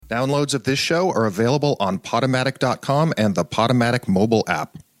Downloads of this show are available on Podomatic.com and the Podomatic mobile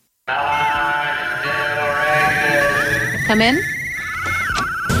app. Come in.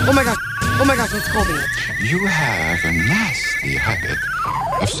 Oh my gosh, it's Colby. You have a nasty habit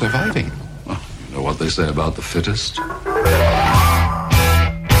of surviving. Well, you know what they say about the fittest?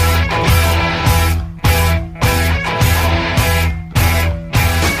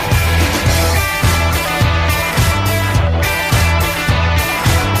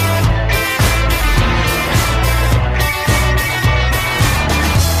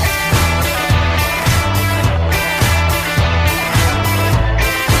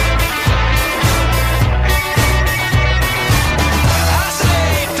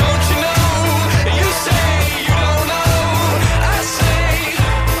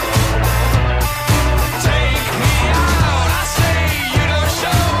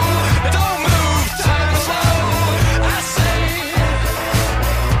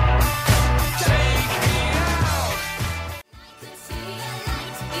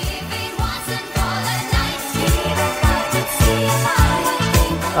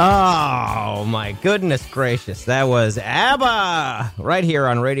 Oh, my goodness gracious. That was ABBA right here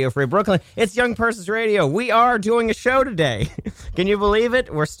on Radio Free Brooklyn. It's Young Persons Radio. We are doing a show today. Can you believe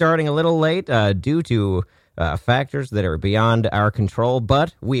it? We're starting a little late due to factors that are beyond our control,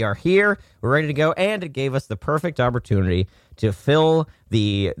 but we are here. We're ready to go, and it gave us the perfect opportunity to fill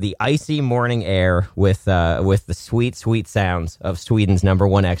the icy morning air with the sweet, sweet sounds of Sweden's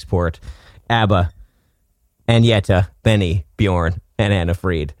 #1 export, ABBA, Agneta, Benny, Bjorn, and Anna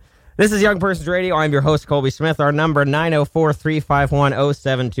Fried. This is Young Persons Radio. I'm your host, Colby Smith. Our number,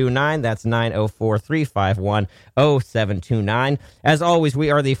 904-351-0729. That's 904-351-0729. As always, we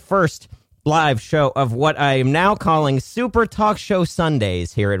are the first live show of what I am now calling Super Talk Show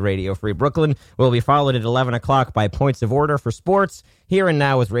Sundays here at Radio Free Brooklyn. We'll be followed at 11 o'clock by Points of Order for sports. Here and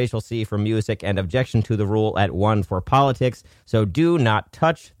Now with Rachel C. for music, and Objection to the Rule at 1 for politics. So do not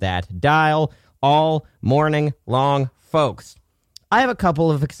touch that dial all morning long, folks. I have a couple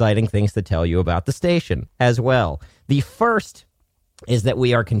of exciting things to tell you about the station as well. The first is that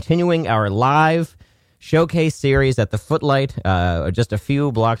we are continuing our live showcase series at the Footlight, just a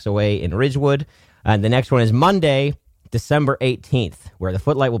few blocks away in Ridgewood. And the next one is Monday, December 18th, where the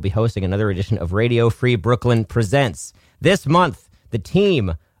Footlight will be hosting another edition of Radio Free Brooklyn Presents. This month, the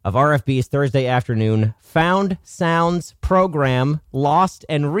team of RFB's Thursday afternoon Found Sounds program, Lost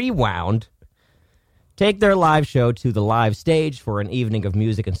and Rewound, take their live show to the live stage for an evening of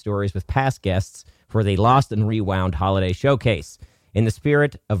music and stories with past guests for the Lost and Rewound Holiday Showcase. In the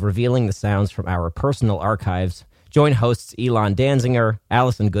spirit of revealing the sounds from our personal archives, join hosts Elon Danziger,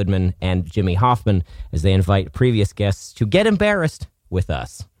 Allison Goodman, and Jimmy Hoffman as they invite previous guests to get embarrassed with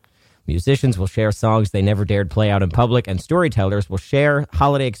us. Musicians will share songs they never dared play out in public, and storytellers will share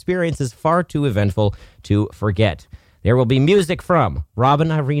holiday experiences far too eventful to forget. There will be music from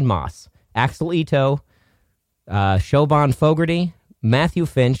Robin Irene Moss, Axel Ito, Siobhan Fogarty, Matthew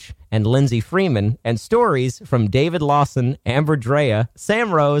Finch, and Lindsay Freeman, and stories from David Lawson, Amber Drea,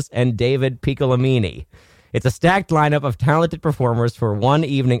 Sam Rose, and David Piccolomini. It's a stacked lineup of talented performers for one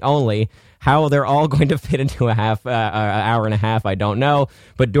evening only. How they're all going to fit into a hour and a half, I don't know.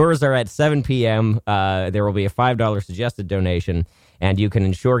 But doors are at 7 p.m. There will be a $5 suggested donation, and you can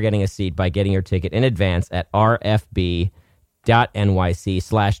ensure getting a seat by getting your ticket in advance at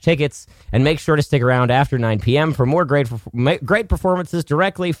rfb.nyc/tickets, and make sure to stick around after 9 p.m. for more great performances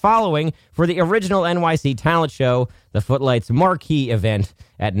directly following for the original NYC Talent Show, the Footlight's marquee event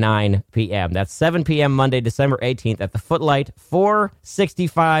at 9 p.m. That's 7 p.m. Monday, December 18th at the Footlight,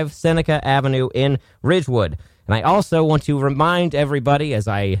 465 Seneca Avenue in Ridgewood. And I also want to remind everybody, as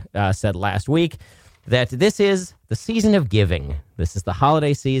I said last week, that this is the season of giving. This is the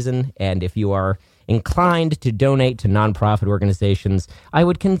holiday season, and if you are inclined to donate to nonprofit organizations, I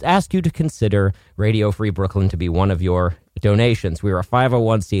would ask you to consider Radio Free Brooklyn to be one of your donations. We are a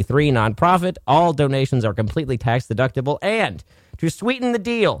 501c3 nonprofit. All donations are completely tax deductible. And to sweeten the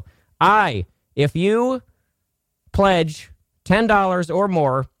deal, if you pledge $10 or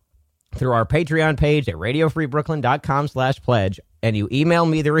more through our Patreon page at radiofreebrooklyn.com/pledge, and you email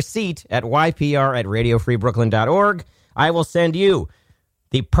me the receipt at ypr@radiofreebrooklyn.org, I will send you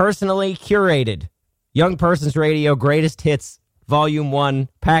the personally curated Young Persons Radio Greatest Hits Volume 1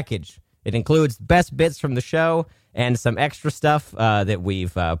 package. It includes best bits from the show and some extra stuff that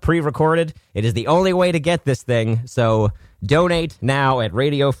we've pre-recorded. It is the only way to get this thing, so donate now at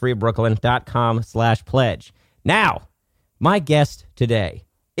radiofreebrooklyn.com/pledge. Now, my guest today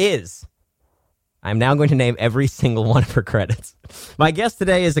is... I'm now going to name every single one of her credits. My guest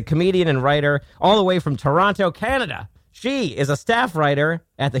today is a comedian and writer all the way from Toronto, Canada. She is a staff writer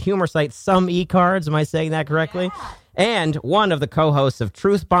at the humor site Some E-Cards. Am I saying that correctly? Yeah. And one of the co-hosts of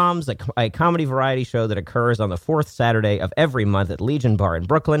Truth Bombs, a comedy variety show that occurs on the fourth Saturday of every month at Legion Bar in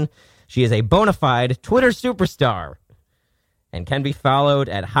Brooklyn. She is a bona fide Twitter superstar and can be followed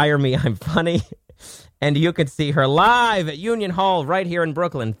at Hire Me I'm Funny. And you can see her live at Union Hall right here in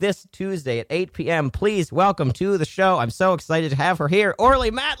Brooklyn this Tuesday at 8 p.m. Please welcome to the show. I'm so excited to have her here,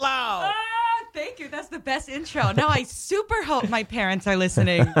 Orly Matlow. Thank you. That's the best intro. Now I super hope my parents are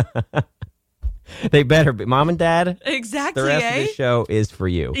listening. They better be. Mom and Dad? Exactly, The rest of the show is for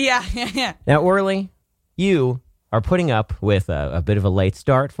you. Yeah. Now, Orly, you are putting up with a bit of a late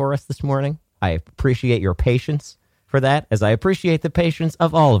start for us this morning. I appreciate your patience for that, as I appreciate the patience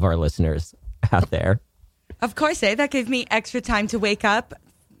of all of our listeners out there. Of course, that gave me extra time to wake up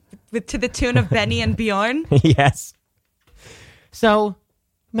to the tune of Benny and Bjorn. Yes. So,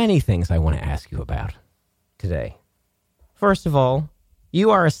 many things I want to ask you about today. First of all, you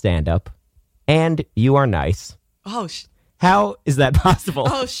are a stand-up, and you are nice. Oh, How is that possible?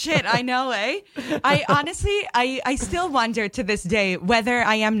 Oh, shit, I know, I honestly, I still wonder to this day whether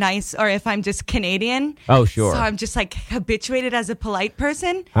I am nice or if I'm just Canadian. Oh, sure. So I'm just like habituated as a polite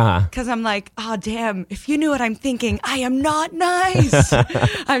person. Because I'm like, oh, damn, if you knew what I'm thinking, I am not nice.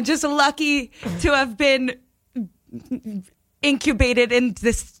 I'm just lucky to have been incubated in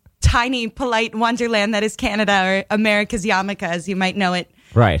this tiny, polite wonderland that is Canada, or America's yarmulke, as you might know it.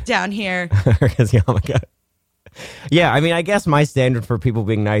 Right. Down here. America's yarmulke. Yeah, I mean, I guess my standard for people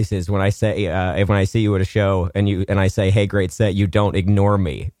being nice is when I say when I see you at a show and I say, "Hey, great set," you don't ignore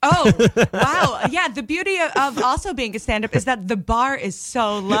me. Oh, wow! Yeah, the beauty of also being a stand-up is that the bar is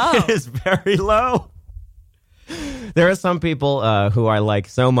so low. It is very low. There are some people who I like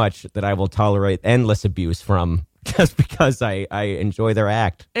so much that I will tolerate endless abuse from just because I enjoy their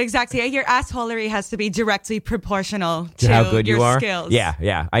act. Exactly. Your assholery has to be directly proportional to how good your you are. skills.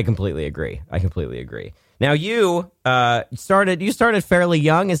 Yeah. I completely agree. Now you started fairly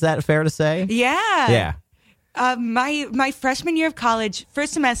young. Is that fair to say? Yeah. My freshman year of college,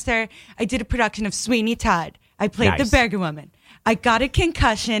 first semester, I did a production of Sweeney Todd. I played the Burger Woman. I got a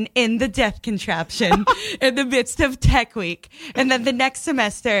concussion in the death contraption in the midst of Tech Week. And then the next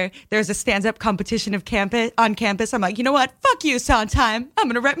semester, there's a stand-up competition on campus. I'm like, you know what? Fuck you, Sondheim. I'm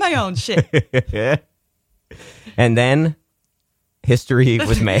going to write my own shit. And then history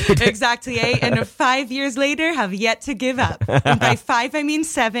was made. Exactly, and 5 years later, have yet to give up. And by 5, I mean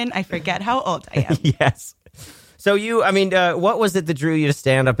 7. I forget how old I am. Yes. So what was it that drew you to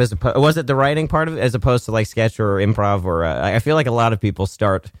stand up? Was it the writing part of it, as opposed to like sketch or improv? Or I feel like a lot of people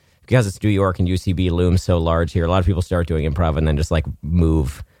start, because it's New York and UCB looms so large here. A lot of people start doing improv and then just like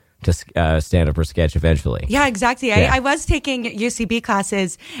move to stand up or sketch eventually. Yeah, exactly. Yeah. I was taking UCB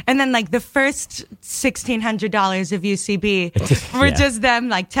classes, and then like the first $1,600 of UCB were just them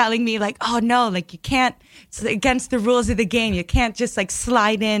like telling me like, oh no, like you can't, it's against the rules of the game. You can't just like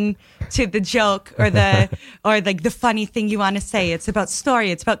slide in to the joke or like the funny thing you want to say. It's about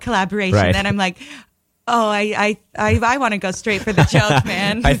story. It's about collaboration. Right. And I'm like, oh, I want to go straight for the joke,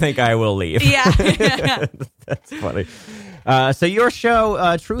 man. I think I will leave. Yeah. That's funny. So your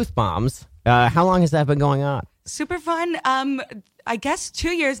show, Truth Bombs, how long has that been going on? Super fun. I guess 2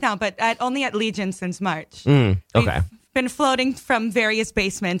 years now, but only at Legion since March. Okay. We've been floating from various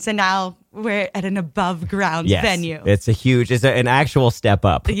basements, and now we're at an above ground venue. It's an actual step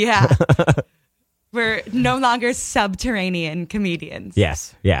up. Yeah. We're no longer subterranean comedians.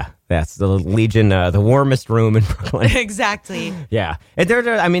 Yes. Yeah. That's the Legion, the warmest room in Brooklyn. Exactly. Yeah. And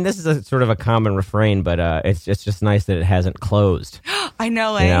this is a sort of a common refrain, but it's just nice that it hasn't closed. I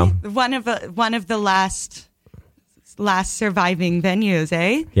know, You know? One of the last surviving venues,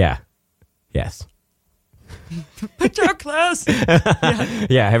 eh? Yeah. Yes. Put your clothes.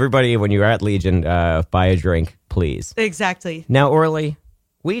 Yeah. Everybody, when you're at Legion, buy a drink, please. Exactly. Now, Orly,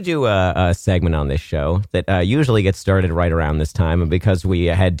 we do a segment on this show that usually gets started right around this time, and because we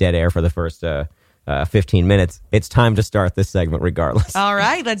had dead air for the first 15 minutes, it's time to start this segment regardless. All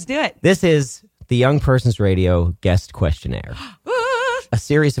right, let's do it. This is the Young Persons Radio Guest Questionnaire, a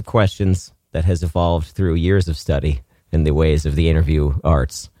series of questions that has evolved through years of study in the ways of the interview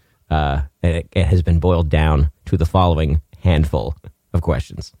arts. And it has been boiled down to the following handful of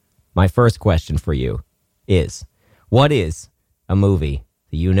questions. My first question for you is, what is a movie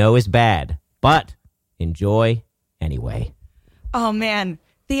that you know is bad, but enjoy anyway? Oh, man.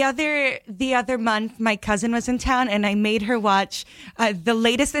 The other month, my cousin was in town, and I made her watch the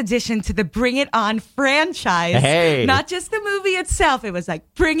latest addition to the Bring It On franchise. Hey. Not just the movie itself. It was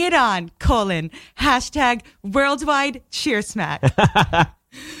like, Bring It On, #, worldwide cheer smack.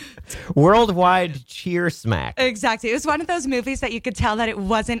 Worldwide cheer smack. Exactly. It was one of those movies that you could tell that it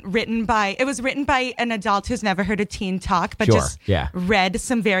was written by an adult who's never heard a teen talk, but just read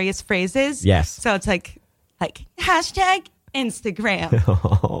some various phrases. Yes. So it's like hashtag Instagram.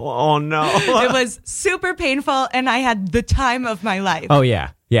 Oh no. It was super painful and I had the time of my life. Oh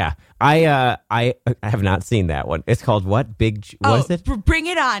yeah. Yeah. I have not seen that one. It's called what? What is it? Bring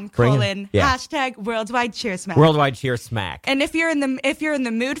it on, hashtag worldwide cheer smack. Worldwide cheer smack. And if you're in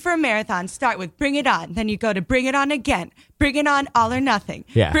the mood for a marathon, start with Bring It On. Then you go to Bring It On again. Bring It On All or Nothing.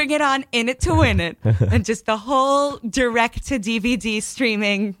 Yeah. Bring It On In It to Win It. And just the whole direct to DVD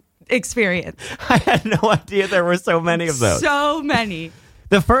streaming experience. I had no idea there were so many of those. So many.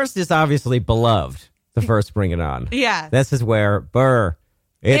 The first is obviously Beloved. The first Bring It On. Yeah. This is where Burr.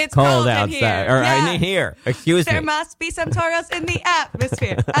 It's cold outside. Or I mean here. Excuse me. There must be some toros in the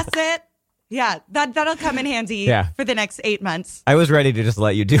atmosphere. That's it. Yeah, that'll come in handy for the next 8 months. I was ready to just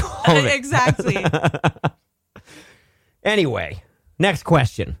let you do all of it. Exactly. Anyway, next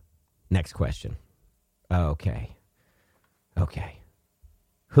question. Okay.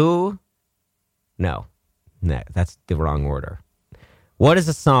 Who? No, that's the wrong order. What is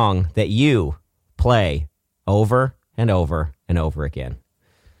a song that you play over and over and over again?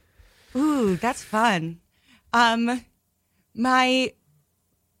 Ooh, that's fun. My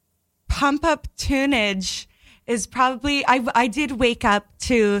pump up tunage is probably I did wake up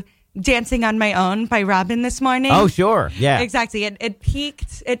to Dancing on My Own by Robin this morning. Oh, sure. Yeah. Exactly. It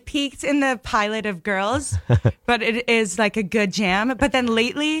peaked in the pilot of Girls, but it is like a good jam. But then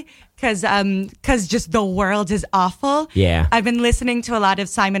lately, cause just the world is awful. Yeah. I've been listening to a lot of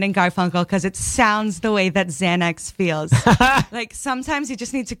Simon and Garfunkel because it sounds the way that Xanax feels. Like sometimes you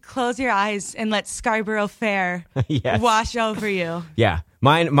just need to close your eyes and let Scarborough Fair wash over you. Yeah.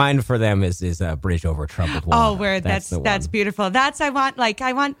 Mine for them is Bridge Over Troubled Water. Oh, where that's beautiful.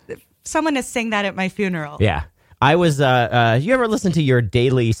 I want someone to sing that at my funeral. Yeah. I was you ever listen to your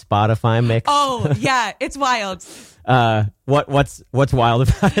daily Spotify mix? Oh, yeah, it's wild. What's wild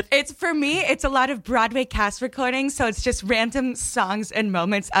about it? It's a lot of Broadway cast recordings, so it's just random songs and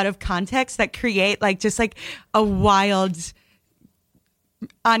moments out of context that create like a wild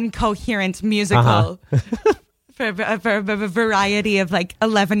uncoherent musical. For a variety of like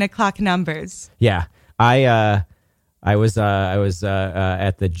 11 o'clock numbers. Yeah, I was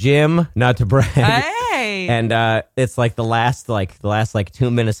at the gym, not to brag. Hey, and it's like the last 2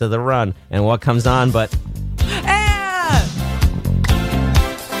 minutes of the run, and what comes on but.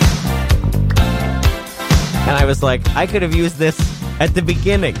 And I was like, I could have used this at the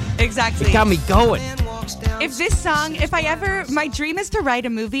beginning. Exactly, it got me going. My dream is to write a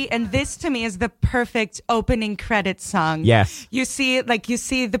movie, and this to me is the perfect opening credits song. Yes. You see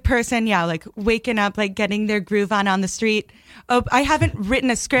the person, like waking up, like getting their groove on the street. Oh, I haven't written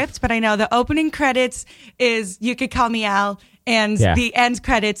a script, but I know the opening credits is You Could Call Me Al, and the end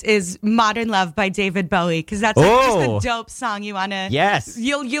credits is Modern Love by David Bowie, because that's just a dope song. You want to,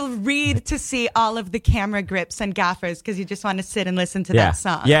 you'll read to see all of the camera grips and gaffers because you just want to sit and listen to that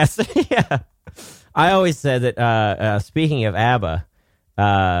song. Yes. Yeah. I always said that, speaking of ABBA,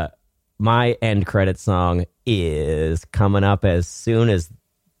 my end credit song is coming up as soon as...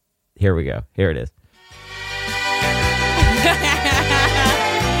 Here we go. Here it is.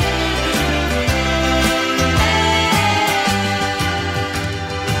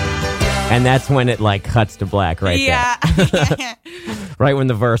 And that's when it, cuts to black right there. Right when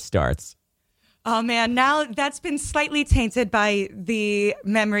the verse starts. Oh, man. Now that's been slightly tainted by the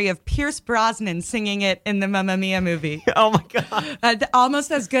memory of Pierce Brosnan singing it in the Mamma Mia movie. Oh, my God.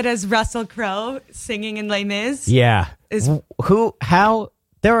 Almost as good as Russell Crowe singing in Les Mis. Yeah. There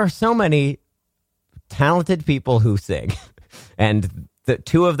are so many talented people who sing. And the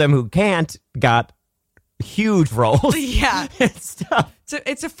two of them who can't got huge roles. Yeah. It's tough.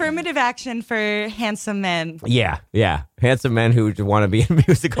 It's affirmative action for handsome men. Yeah. Handsome men who want to be in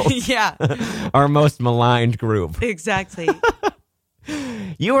musicals. Yeah. Our most maligned group. Exactly.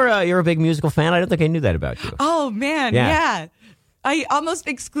 You're a big musical fan? I don't think I knew that about you. Oh, man. Yeah. I almost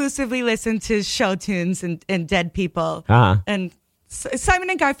exclusively listen to show tunes and Dead People. Uh-huh. And Simon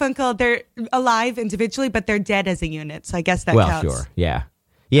and Garfunkel, they're alive individually, but they're dead as a unit. So I guess that counts. Well, sure. Yeah.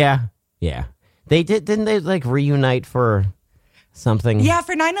 They didn't they reunite for something? Yeah,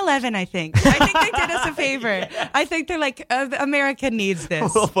 for 9/11, I think. I think they did us a favor. I think they're like, America needs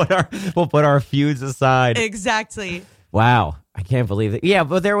this. We'll put our feuds aside. Exactly. Wow, I can't believe it. Yeah,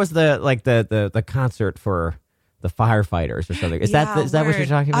 but there was the concert for the firefighters or something. Is that what you're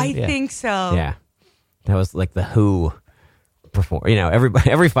talking about? I think so. Yeah, that was like the Who perform.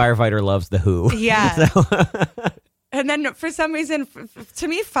 Every firefighter loves the Who. Yeah. And then for some reason, to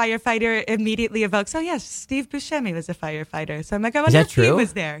me, firefighter immediately evokes, oh, yes, Steve Buscemi was a firefighter. So I'm like, I wonder if he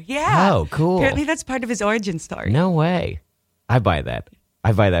was there. Yeah. Oh, cool. Apparently that's part of his origin story. No way. I buy that.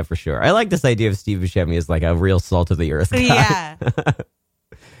 I buy that for sure. I like this idea of Steve Buscemi as like a real salt of the earth guy. Yeah.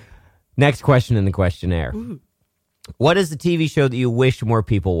 Next question in the questionnaire. Ooh. What is the TV show that you wish more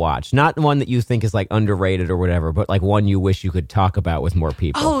people watch? Not one that you think is like underrated or whatever, but like one you wish you could talk about with more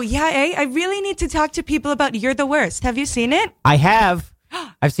people. Oh, yeah. I really need to talk to people about You're the Worst. Have you seen it? I have.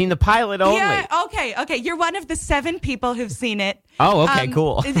 I've seen the pilot only. Yeah. Okay. You're one of the 7 people who've seen it. Oh, okay,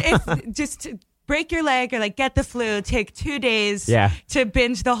 cool. If just break your leg or like get the flu, take 2 days to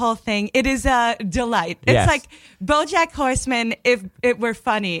binge the whole thing. It is a delight. It's like BoJack Horseman if it were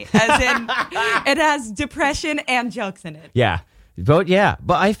funny, as in it has depression and jokes in it. Yeah. But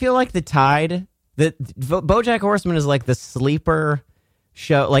I feel like the tide, BoJack Horseman is like the sleeper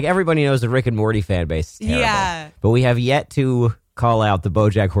show. Like everybody knows the Rick and Morty fan base is terrible. Yeah. But we have yet to call out the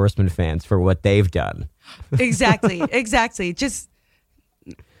BoJack Horseman fans for what they've done. Exactly. Just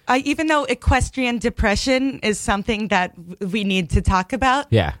even though equestrian depression is something that we need to talk about.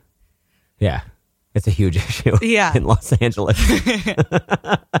 Yeah. It's a huge issue in Los Angeles.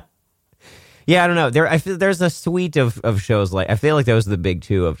 Yeah, I don't know. I feel there's a suite of shows I feel like those are the big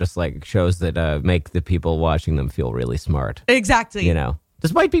 2 of just like shows that make the people watching them feel really smart. Exactly. You know.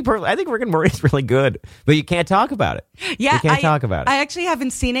 This might be I think Rick and Morty is really good, but you can't talk about it. Yeah, you can't talk about it. I actually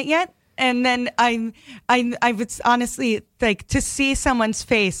haven't seen it yet. And then I would honestly like to see someone's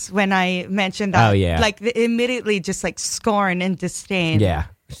face when I mentioned that. Oh, yeah. Like immediately just like scorn and disdain. Yeah.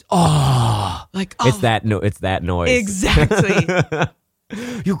 It's that noise. Exactly.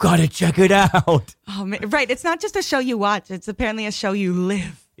 You gotta check it out. Oh, man. Right. It's not just a show you watch. It's apparently a show you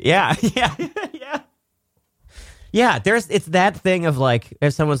live. Yeah. Yeah. It's that thing of like,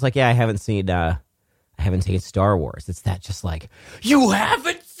 if someone's like, yeah, I haven't seen Star Wars. It's that just like, you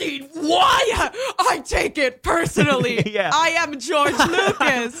haven't seen what? Yeah, I take it personally. Yeah. I am George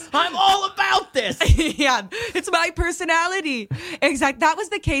Lucas. I'm all about this. Yeah, it's my personality. Exactly. That was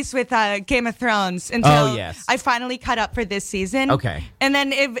the case with Game of Thrones until I finally caught up for this season. Okay. And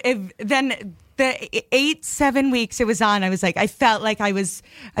then then the 7 weeks it was on, I was like, I felt like I was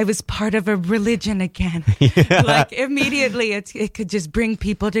part of a religion again. Yeah. Like immediately it could just bring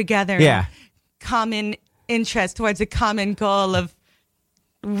people together. Yeah. Common interest towards a common goal of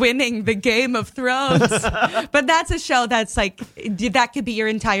winning the Game of Thrones. But that's a show that's like, that could be your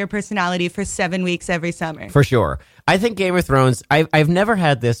entire personality for 7 weeks every summer. For sure. I think Game of Thrones, I've never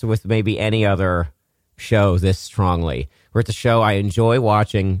had this with maybe any other show this strongly, where it's a show I enjoy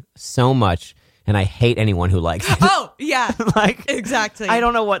watching so much and I hate anyone who likes it. Oh, yeah. Like, exactly. I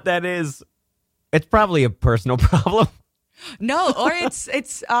don't know what that is. It's probably a personal problem. No, or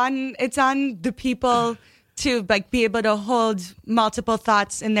it's on the people to like be able to hold multiple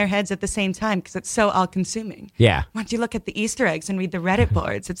thoughts in their heads at the same time because it's so all-consuming. Yeah. Once you look at the Easter eggs and read the Reddit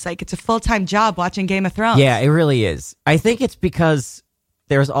boards, it's like it's a full-time job watching Game of Thrones. Yeah, it really is. I think it's because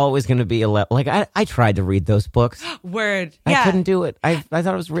there's always going to be I tried to read those books. Word. I couldn't do it. I thought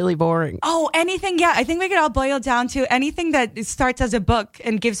it was really boring. Oh, anything. Yeah, I think we could all boil down to anything that starts as a book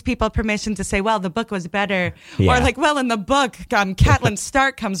and gives people permission to say, well, the book was better. Yeah. Or like, well, in the book, Catelyn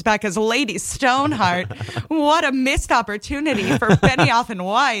Stark comes back as Lady Stoneheart. What a missed opportunity for Benioff and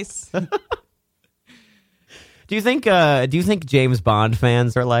Weiss. Do you think James Bond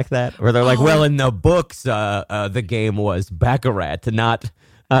fans are like that? Or they're like, well, in the books, the game was Baccarat, not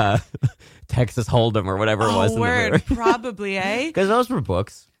Texas Hold'em or whatever it was. Word, in the movie. probably, eh? Because those were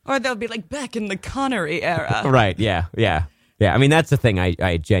books. Or they'll be like, back in the Connery era. Right, yeah. I mean, that's the thing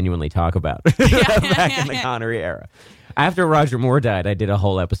I genuinely talk about. Back in the Connery era. After Roger Moore died, I did a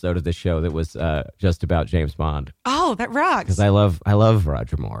whole episode of the show that was just about James Bond. Oh, that rocks. Because I love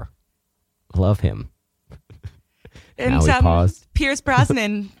Roger Moore. I love him. And Pierce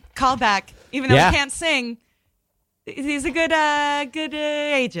Brosnan, callback, even though he can't sing. He's a good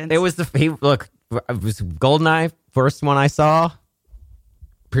agent. It was it was GoldenEye, first one I saw.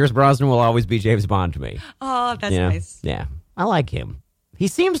 Pierce Brosnan will always be James Bond to me. Oh, that's nice. Yeah, I like him.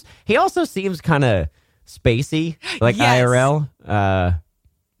 He also seems kind of spacey, like IRL.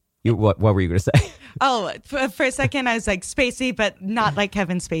 What were you going to say? Oh, for a second I was like spacey, but not like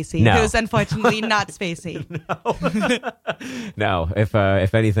Kevin Spacey, no. who's unfortunately not spacey. No.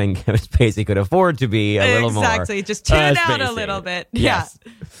 If anything, Kevin Spacey could afford to be a little more. Exactly, just tune out a little bit. Yes.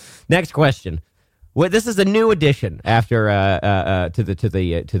 Yeah. Next question. Well, this is a new addition after to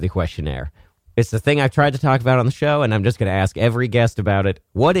the questionnaire. It's the thing I've tried to talk about on the show, and I'm just going to ask every guest about it.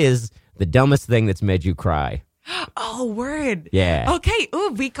 What is the dumbest thing that's made you cry? Oh, word. Yeah. Okay. Ooh,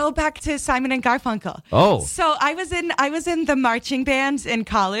 we go back to Simon and Garfunkel. Oh. So I was in the marching bands in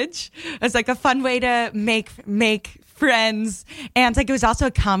college. It was like a fun way to make friends, and like it was also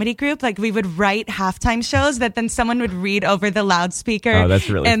a comedy group. Like we would write halftime shows that then someone would read over the loudspeaker. Oh, that's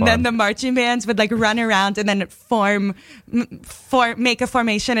really and fun. then the marching bands would like run around and then make a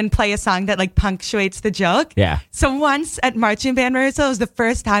formation and play a song that like punctuates the joke. Yeah. So once at marching band rehearsal, it was the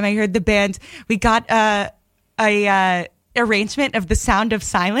first time I heard the band. We got a arrangement of The Sound of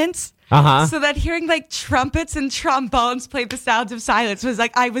Silence. Uh-huh. So that hearing like trumpets and trombones play The Sound of Silence was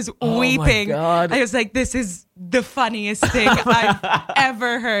like, I was weeping. My God. I was like, this is the funniest thing I've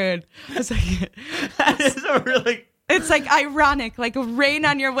ever heard. I was like, That is a really... it's like ironic, like rain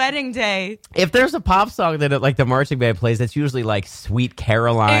on your wedding day. If there's a pop song that like the marching band plays, that's usually like Sweet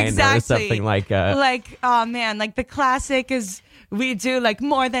Caroline Exactly. or something like... Like, oh man, like the classic is, we do like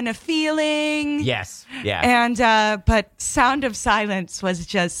More Than a Feeling. Yes. Yeah. And, but Sound of Silence was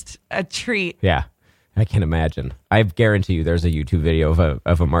just a treat. Yeah. I can imagine. I guarantee you there's a YouTube video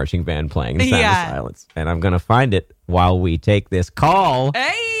of a marching band playing The Sound of Silence. And I'm going to find it while we take this call.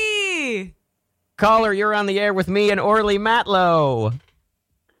 Hey! Caller, you're on the air with me and Orly Matlow.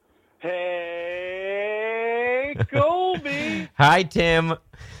 Hey, Colby. Hi, Tim.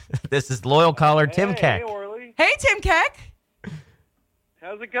 This is loyal caller Tim Keck. Hey, Orly. Hey, Tim Keck.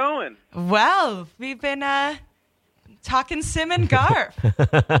 How's it going? Well, we've been talking Sim and Garf.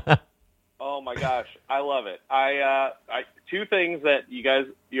 Oh my gosh, I love it. I two things that you guys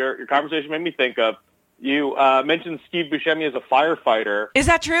your conversation made me think of. You mentioned Steve Buscemi as a firefighter. Is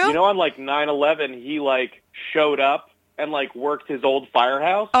that true? You know, on like 9/11, he like showed up and like worked his old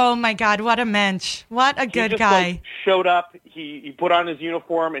firehouse. Oh my God, what a mensch. What a He good just, guy. Like, showed up. He put on his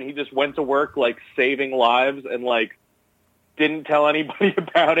uniform and he just went to work like saving lives and like didn't tell anybody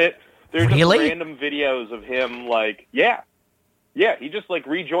about it. There's Really? just random videos of him like, yeah, he just like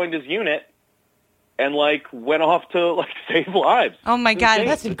rejoined his unit and like went off to like save lives. Oh my God,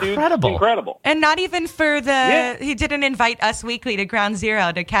 That's The dude's incredible. incredible. And not even for the, Yeah. he didn't invite Us Weekly to Ground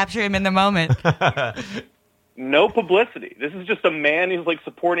Zero to capture him in the moment. No publicity. This is just a man who's like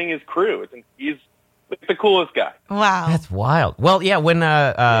supporting his crew. He's like the coolest guy. Wow. That's wild. Well, yeah, when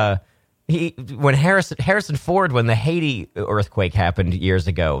Harrison Ford, when the Haiti earthquake happened years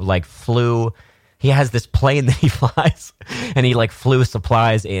ago, like flew, he has this plane that he flies, and he like flew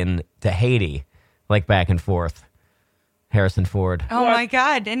supplies in to Haiti, like back and forth. Harrison Ford. Oh my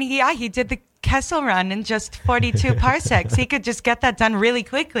God. And he did the Kessel Run in just 42 parsecs. He could just get that done really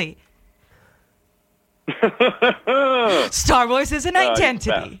quickly. Star Wars is an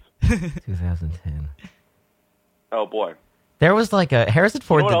identity. 2010. Oh boy. There was like a Harrison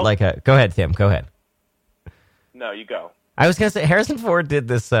Ford You know did what like a. Go ahead, Tim. Go ahead. No, you go. I was gonna say Harrison Ford did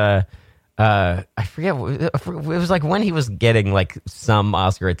this. I forget. It was like when he was getting like some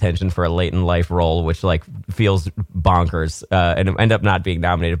Oscar attention for a late in life role, which like feels bonkers, and ended up not being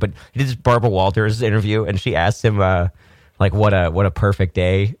nominated. But he did this Barbara Walters interview, and she asked him like what a perfect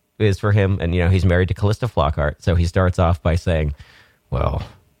day is for him, and you know he's married to Callista Flockhart, so he starts off by saying, "Well,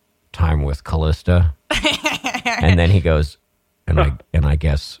 time with Callista," and then he goes, "And I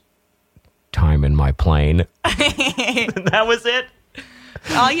guess time in my plane." That was it.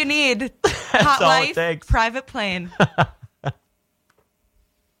 All you need. Hot all it life, takes. private plane.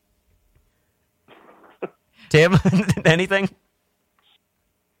 Tim, anything?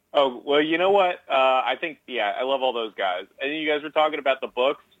 Oh, well, you know what? I think, I love all those guys. And you guys were talking about the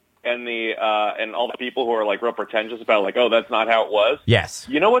books and the and all the people who are like real pretentious about like, oh, that's not how it was. Yes.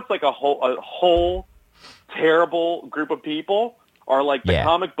 You know what's like a whole terrible group of people are like the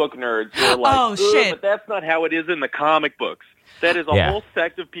comic book nerds who are like, Oh, shit. but that's not how it is in the comic books. That is a whole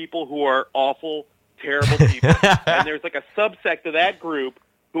sect of people who are awful, terrible people. And there's like a subsect of that group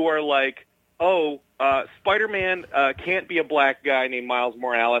who are like, oh, Spider-Man can't be a black guy named Miles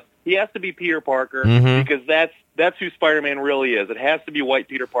Morales. He has to be Peter Parker because that's who Spider-Man really is. It has to be white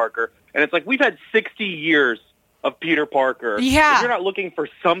Peter Parker. And it's like we've had 60 years of Peter Parker. Yeah. If you're not looking for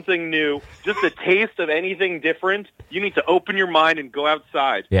something new, just a taste of anything different, you need to open your mind and go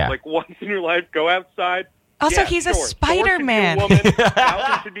outside. Yeah. Like once in your life, go outside. Also, Yeah, he's a sure. Spider-Man. Thor should be a woman.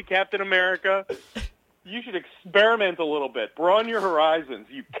 Falcon should be Captain America. You should experiment a little bit. Broaden your horizons,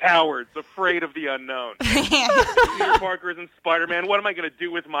 you cowards, afraid of the unknown. Peter Parker isn't Spider-Man. What am I going to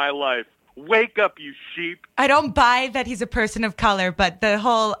do with my life? Wake up, you sheep. I don't buy that he's a person of color, but the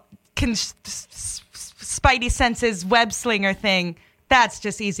whole Spidey senses web slinger thing, That's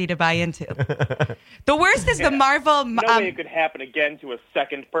just easy to buy into. The worst is the Marvel. No way it could happen again to a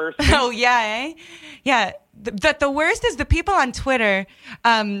second person. Oh, yeah, eh? Yeah. The worst is the people on Twitter.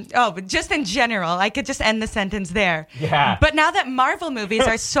 Just in general. I could just end the sentence there. Yeah. But now that Marvel movies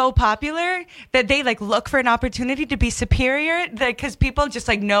are so popular that they like look for an opportunity to be superior because people just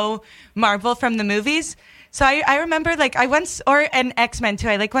like know Marvel from the movies. So I remember like and X-Men too.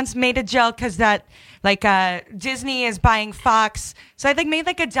 I like once made a joke because that like Disney is buying Fox. So I like made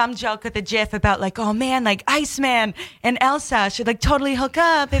like a dumb joke with a GIF about like, oh man, like Iceman and Elsa should like totally hook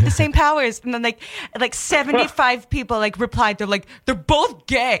up. They have the same powers. And then like 75 people like replied. They're like, they're both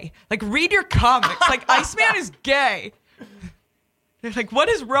gay. Like read your comics. Like Iceman is gay. They're like, what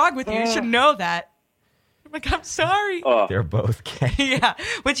is wrong with you? You should know that. I'm like, I'm sorry. They're both gay. Yeah.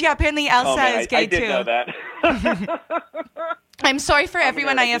 Which, yeah, apparently Elsa is gay, too. I did know that. I'm sorry for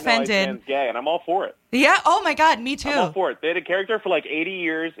everyone I offended. Iceman's gay, and I'm all for it. Yeah. Oh, my God. Me, too. I'm all for it. They had a character for, like, 80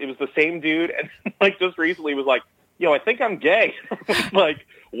 years. It was the same dude. And, like, just recently was like, yo, I think I'm gay. Like,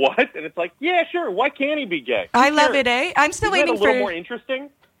 what? And it's like, yeah, sure. Why can't he be gay? I love it, eh? I'm still waiting for... a little more interesting?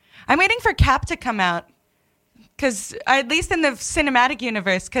 I'm waiting for Cap to come out. Because at least in the cinematic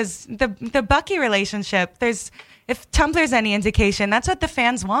universe, because the Bucky relationship, if Tumblr's any indication, that's what the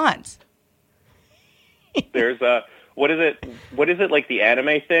fans want. There's what is it like the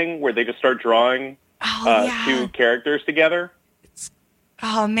anime thing where they just start drawing two characters together?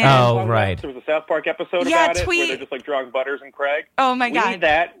 Oh man! Oh right. There was a South Park episode about it where they're just like drawing Butters and Craig. Oh my God! We need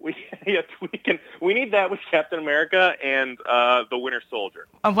that. We need that with Captain America and the Winter Soldier.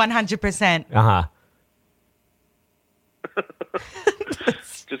 100%.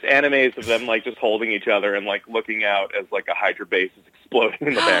 Just animes of them like just holding each other and like looking out as like a Hydra base is exploding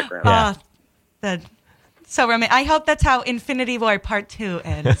in the background. So romantic. I hope that's how Infinity War Part 2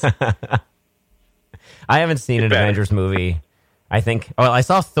 ends. I haven't seen an Avengers movie. I think. Oh, I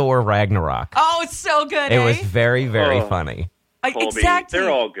saw Thor Ragnarok. Oh, it's so good. It was very, very funny. Colby, exactly. They're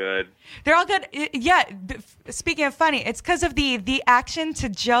all good. They're all good. Yeah. Speaking of funny, it's because of the action to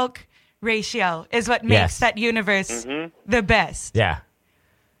joke ratio is what makes that universe the best. Yeah.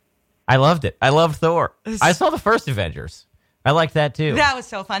 I loved it. I loved Thor. I saw the first Avengers. I liked that too. That was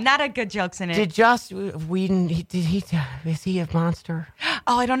so fun. That had good jokes in it. Did Joss Whedon, is he a monster?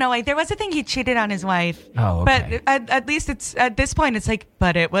 Oh, I don't know. Like, there was a thing he cheated on his wife. Oh, okay. But at least it's at this point, it's like,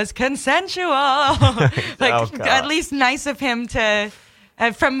 but it was consensual. Like, at least nice of him to,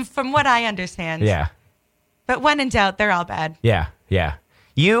 from what I understand. Yeah. But when in doubt, they're all bad. Yeah, yeah.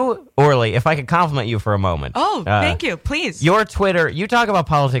 You, Orly, if I could compliment you for a moment. Oh, thank you. Please. Your Twitter, you talk about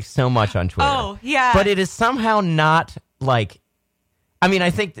politics so much on Twitter. Oh, yeah. But it is somehow not like, I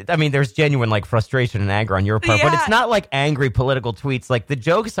mean, there's genuine like frustration and anger on your part, but it's not like angry political tweets. Like the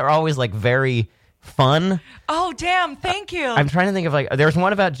jokes are always like very fun. Oh, damn. Thank you. I'm trying to think of like, there's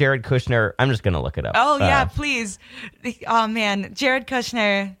one about Jared Kushner. I'm just going to look it up. Oh, yeah, please. Oh, man. Jared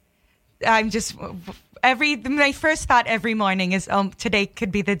Kushner, my first thought every morning is, today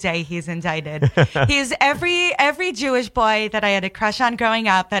could be the day he's indicted. He's every Jewish boy that I had a crush on growing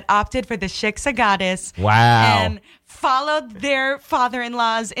up that opted for the Shiksa goddess. Wow. And followed their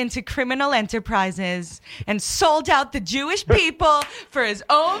father-in-laws into criminal enterprises and sold out the Jewish people for his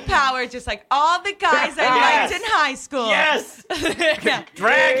own power, just like all the guys I liked in high school. Yes. Yeah.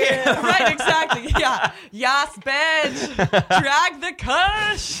 Drag him. Right, exactly. Yeah. Yes, bitch. Drag the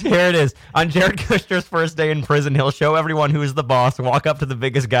Kush. Here it is. On Jared Kushner's first day in prison, he'll show everyone who's the boss, walk up to the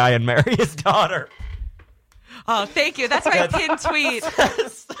biggest guy, and marry his daughter. Oh, thank you. That's my pinned tweet.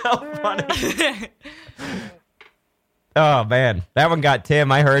 That's so funny. Oh, man. That one got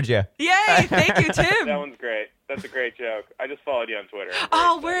Tim. I heard you. Yay. Thank you, Tim. That one's great. That's a great joke. I just followed you on Twitter.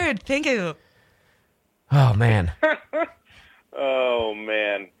 Oh, word. Thank you. Oh, man. Oh,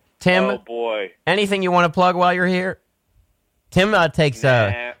 man. Tim. Oh, boy. Anything you want to plug while you're here? Tim takes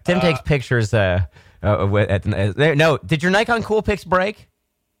pictures. No, did your Nikon Coolpix break?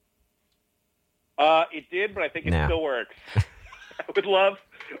 It did, but I think it still works. I would love.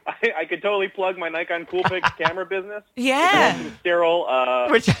 I could totally plug my Nikon Coolpix camera business. Yeah. Some sterile.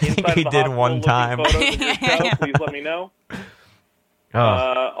 Which I think he did one time. Please let me know.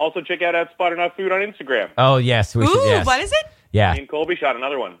 Also, check out Spot Enough Food on Instagram. Oh, yes. We should, yes. What is it? Yeah. Me and Colby shot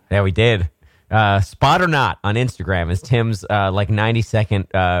another one. Yeah, we did. Spot or Not on Instagram is Tim's 90-second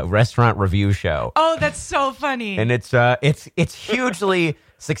restaurant review show. Oh, that's so funny. And it's hugely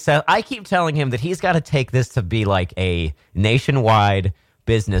successful. I keep telling him that he's got to take this to be like a nationwide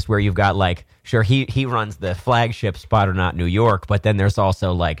business where you've got like, sure, he runs the flagship Spotter-Not New York, but then there's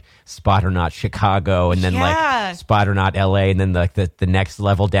also like Spotter-Not Chicago, and then like Spotter-Not LA, and then like the next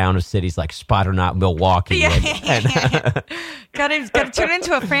level down of cities like Spotter-Not Milwaukee. Yeah. Gotta turn it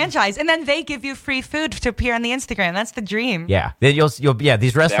into a franchise, and then they give you free food to appear on the Instagram. That's the dream. Yeah, then you'll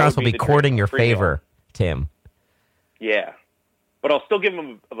these restaurants will be courting your favor, Tim. Yeah. But I'll still give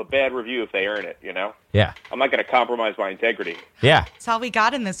them a bad review if they earn it, you know? Yeah. I'm not going to compromise my integrity. Yeah. That's all we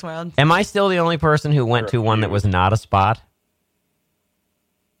got in this world. Am I still the only person who went to one that was not a spot?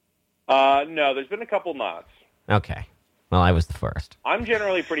 No, there's been a couple nots. Okay. Well, I was the first. I'm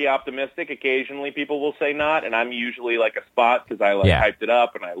generally pretty optimistic. Occasionally people will say not, and I'm usually like a spot because I hyped it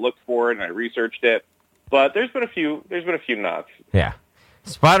up and I looked for it and I researched it. But there's been a few nots. Yeah.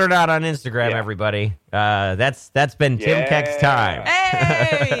 Spotter-Not on Instagram, everybody. That's been Tim Keck's time.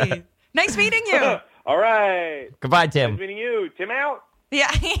 Hey! Nice meeting you. All right. Goodbye, Tim. Nice meeting you. Tim out. Yeah.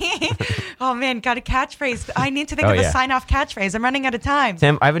 Oh, man, got a catchphase. I need to think of a sign-off catchphrase. I'm running out of time.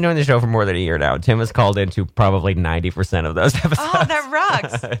 Tim, I've been doing the show for more than a year now. Tim has called into probably 90% of those episodes. Oh, that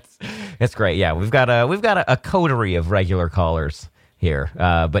rocks. It's great. Yeah, we've got a coterie of regular callers here.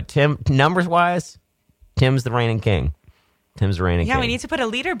 But Tim, numbers-wise, Tim's the reigning king. Tim's the reigning king. Yeah, we need to put a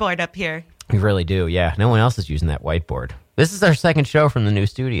leaderboard up here. We really do, yeah. No one else is using that whiteboard. This is our second show from the new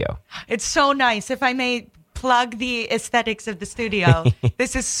studio. It's so nice. If I may plug the aesthetics of the studio,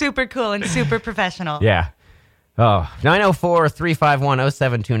 this is super cool and super professional. Yeah. Oh,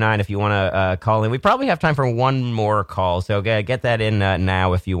 904-351-0729 if you want to call in. We probably have time for one more call, so get that in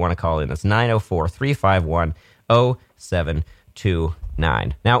now if you want to call in. That's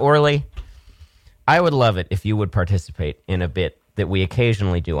 904-351-0729. Now, Orly, I would love it if you would participate in a bit that we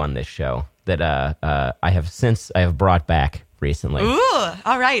occasionally do on this show that I have brought back recently. Ooh,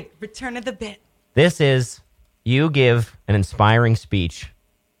 all right. Return of the bit. This is you give an inspiring speech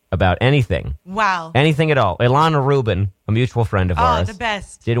about anything. Wow. Anything at all. Ilana Rubin, a mutual friend of ours. Oh, the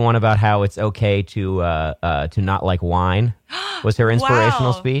best. Did one about how it's okay to not like wine. Was her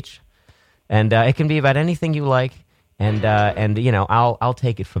inspirational speech. And it can be about anything you like. And you know, I'll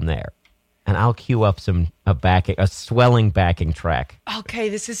take it from there. And I'll cue up a swelling backing track. Okay,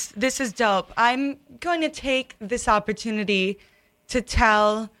 this is dope. I'm going to take this opportunity to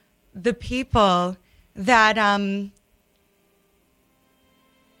tell the people that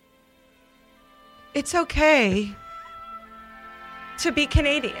it's okay to be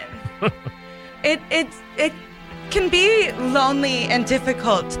Canadian. It can be lonely and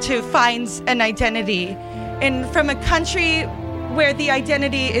difficult to find an identity, and from a country where the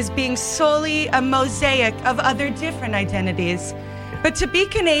identity is being solely a mosaic of other different identities. But to be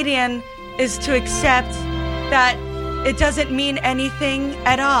Canadian is to accept that it doesn't mean anything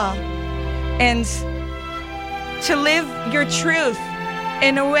at all. And to live your truth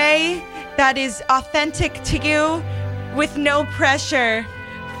in a way that is authentic to you with no pressure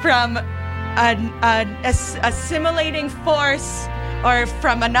from an assimilating force or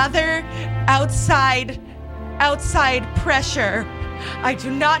from another outside pressure. I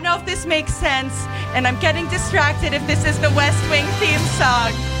do not know if this makes sense, and I'm getting distracted if this is the West Wing theme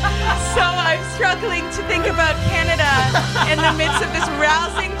song. So I'm struggling to think about Canada in the midst of this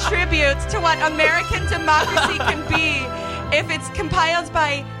rousing tribute to what American democracy can be if it's compiled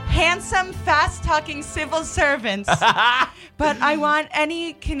by handsome, fast-talking civil servants. But I want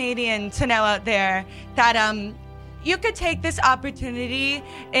any Canadian to know out there that you could take this opportunity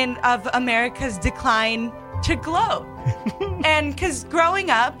of America's decline to glow. And because growing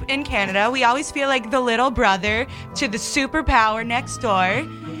up in Canada, we always feel like the little brother to the superpower next door.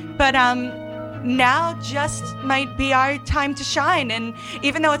 But now just might be our time to shine. And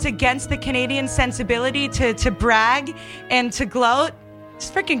even though it's against the Canadian sensibility to brag and to gloat,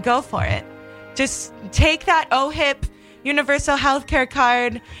 just freaking go for it. Just take that OHIP universal healthcare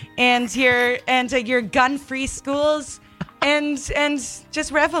card and your gun-free schools and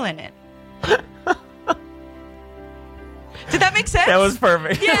just revel in it. Did that make sense? That was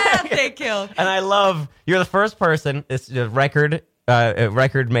perfect. Yeah, thank you. And I love, you're the first person, it's a record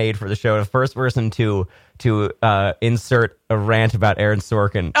made for the show, the first person to insert a rant about Aaron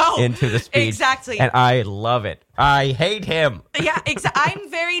Sorkin into the speech. Exactly. And I love it. I hate him. Yeah,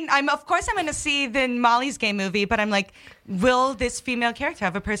 I'm of course I'm going to see the Molly's Game movie, but I'm like, will this female character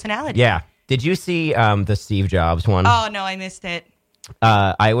have a personality? Yeah. Did you see the Steve Jobs one? Oh, no, I missed it.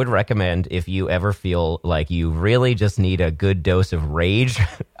 I would recommend if you ever feel like you really just need a good dose of rage.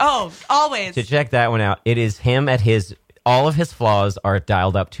 Oh, always. To check that one out. It is him at all of his flaws are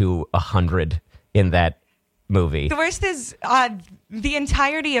dialed up to 100 in that movie. The worst is the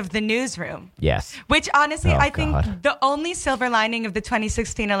entirety of The Newsroom. Yes. Which, honestly, I think God. the only silver lining of the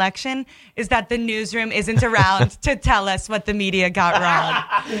 2016 election is that The Newsroom isn't around to tell us what the media got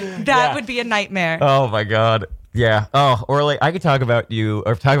wrong. That would be a nightmare. Oh, my God. Yeah. Oh, Orly, I could talk about you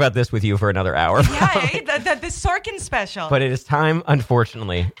or talk about this with you for another hour. Yeah, the Sorkin special. But it is time,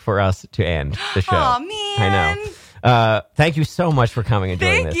 unfortunately, for us to end the show. Oh, man. I know. Thank you so much for coming and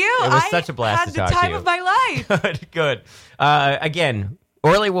doing this. Thank you. It was such a blast to talk to you. I had the time of my life. Good. Again,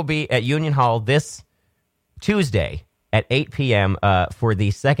 Orly will be at Union Hall this Tuesday at 8 p.m. For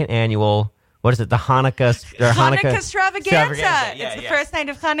the second annual, what is it, the Hanukkah extravaganza. Yeah, It's the first night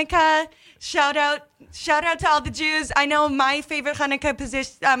of Hanukkah. Shout out to all the Jews. I know my favorite Hanukkah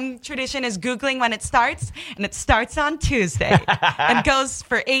tradition is Googling when it starts, and it starts on Tuesday and goes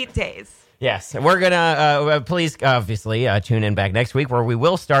for 8 days. Yes, and we're going to, please, obviously, tune in back next week where we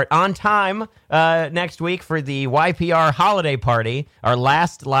will start on time next week for the YPR holiday party, our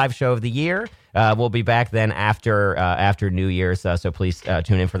last live show of the year. We'll be back then after New Year's, so please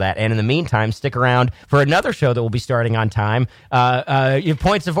tune in for that. And in the meantime, stick around for another show that will be starting on time,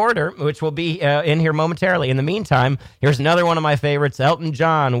 Points of Order, which will be in here momentarily. In the meantime, here's another one of my favorites, Elton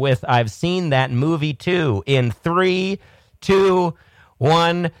John with I've Seen That Movie Too, in 3, 2,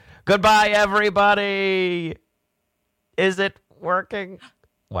 1... Goodbye, everybody. Is it working?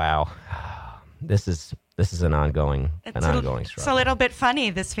 Wow, this is an ongoing struggle. It's a little bit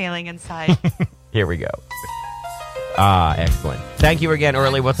funny, this feeling inside. Here we go. Excellent. Thank you again,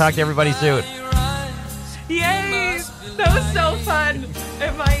 Orly. We'll talk to everybody soon. Yay! That was so fun.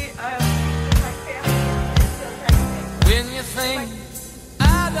 When you think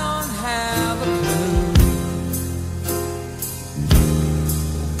I don't have a clue,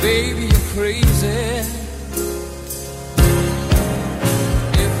 baby, you're crazy.